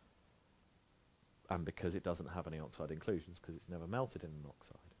 And because it doesn't have any oxide inclusions because it's never melted in an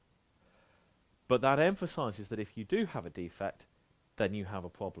oxide. But that emphasizes that if you do have a defect, then you have a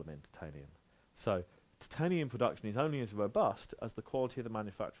problem in titanium. So titanium production is only as robust as the quality of the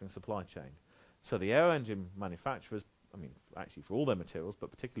manufacturing supply chain. So the aero engine manufacturers, I mean, actually for all their materials,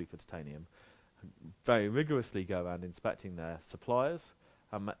 but particularly for titanium, very rigorously go around inspecting their suppliers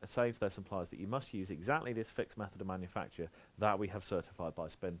and saying to their suppliers that you must use exactly this fixed method of manufacture that we have certified by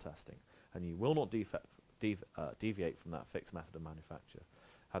spin testing, and you will not deviate from that fixed method of manufacture,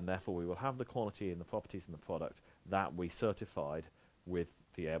 and therefore we will have the quality and the properties in the product that we certified with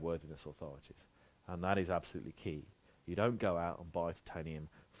the airworthiness authorities, and that is absolutely key. You don't go out and buy titanium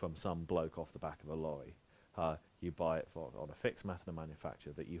from some bloke off the back of a lorry. You buy it on a fixed method of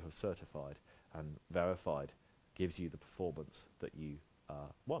manufacture that you have certified and verified gives you the performance that you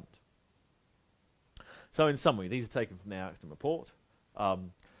want. So in summary, these are taken from the Air Accident report.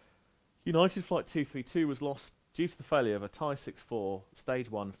 United Flight 232 was lost due to the failure of a Type 64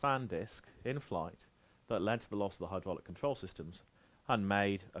 Stage 1 fan disc in flight that led to the loss of the hydraulic control systems and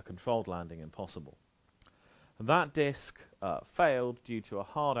made a controlled landing impossible. And that disc failed due to a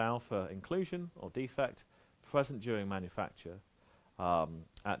hard alpha inclusion or defect present during manufacture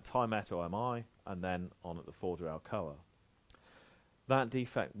at Tymet or MI and then on at the forger Alcoa. That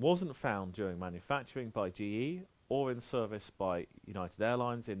defect wasn't found during manufacturing by GE or in service by United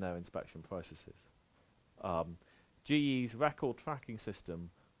Airlines in their inspection processes. GE's record tracking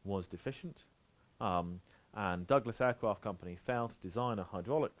system was deficient, and Douglas Aircraft Company failed to design a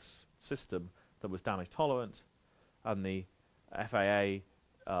hydraulics system that was damage tolerant, and the FAA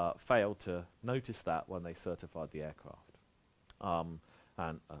failed to notice that when they certified the aircraft.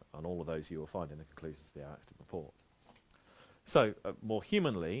 And all of those you will find in the conclusions of the Air Accident report. So, more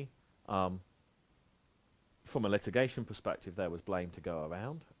humanly, from a litigation perspective, there was blame to go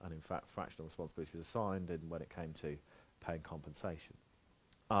around, and in fact, fractional responsibility was assigned when it came to paying compensation.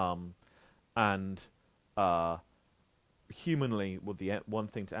 Humanly, one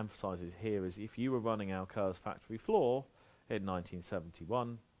thing to emphasize here is if you were running Alcoa's factory floor in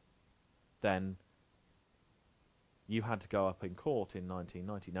 1971, then you had to go up in court in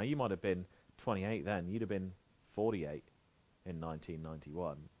 1990. Now, you might have been 28 then. You'd have been 48 in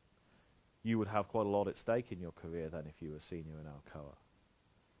 1991. You would have quite a lot at stake in your career then if you were a senior in Alcoa.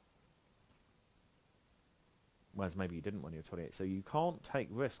 Whereas maybe you didn't when you were 28. So you can't take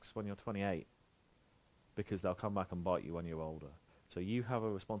risks when you're 28 because they'll come back and bite you when you're older. So you have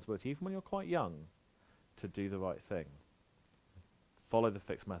a responsibility, even when you're quite young, to do the right thing. Follow the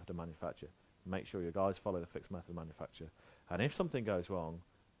fixed method of manufacture. Make sure your guys follow the fixed method of manufacture. And if something goes wrong,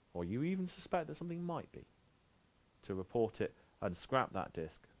 or you even suspect that something might be, to report it and scrap that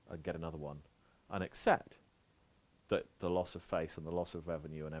disc and get another one, and accept that the loss of face and the loss of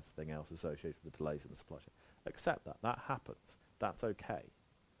revenue and everything else associated with the delays in the supply chain. Accept that. That happens. That's okay.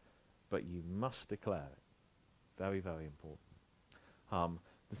 But you must declare it. Very, very important.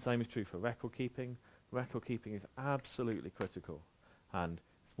 The same is true for record keeping. Record keeping is absolutely critical. And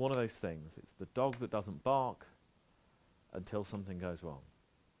it's one of those things. It's the dog that doesn't bark until something goes wrong.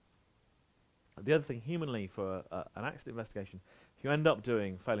 The other thing, humanly, for an accident investigation, if you end up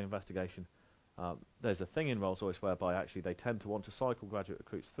doing failure investigation, there's a thing in Rolls-Royce whereby actually they tend to want to cycle graduate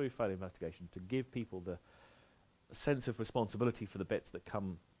recruits through failure investigation to give people the sense of responsibility for the bits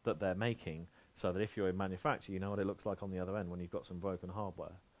that they're making, so that if you're in manufacture, you know what it looks like on the other end when you've got some broken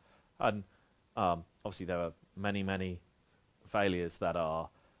hardware. And obviously there are many, many failures that are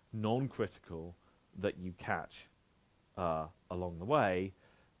non-critical that you catch along the way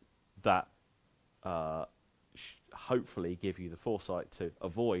that hopefully give you the foresight to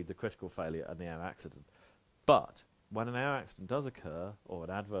avoid the critical failure and the air accident. But when an air accident does occur, or an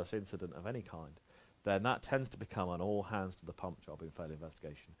adverse incident of any kind, then that tends to become an all hands to the pump job in failure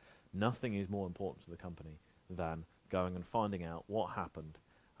investigation. Nothing is more important to the company than going and finding out what happened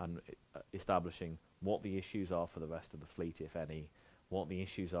and establishing what the issues are for the rest of the fleet, if any, what the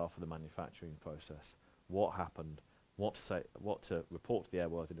issues are for the manufacturing process, what happened, what to say, what to report to the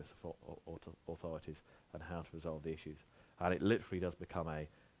airworthiness authorities, and how to resolve the issues. And it literally does become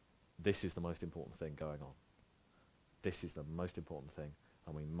this is the most important thing going on. This is the most important thing,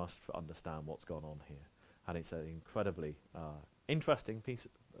 and we must understand what's gone on here. And it's an incredibly interesting piece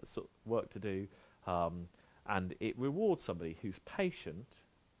of work to do, and it rewards somebody who's patient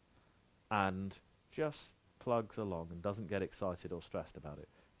and just plugs along and doesn't get excited or stressed about it.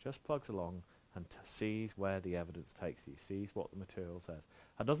 Just plugs along and sees where the evidence takes you, sees what the material says,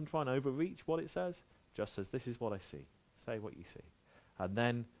 and doesn't try and overreach what it says, just says, this is what I see, say what you see. And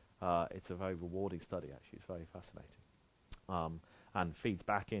then it's a very rewarding study, actually. It's very fascinating, and feeds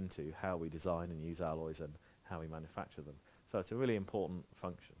back into how we design and use alloys and how we manufacture them. So it's a really important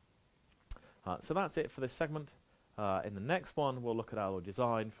function. So that's it for this segment. In the next one, we'll look at alloy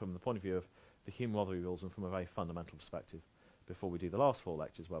design from the point of view of the human Rotherham rules and from a very fundamental perspective before we do the last 4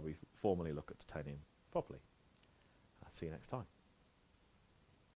 lectures where we formally look at titanium properly. See you next time.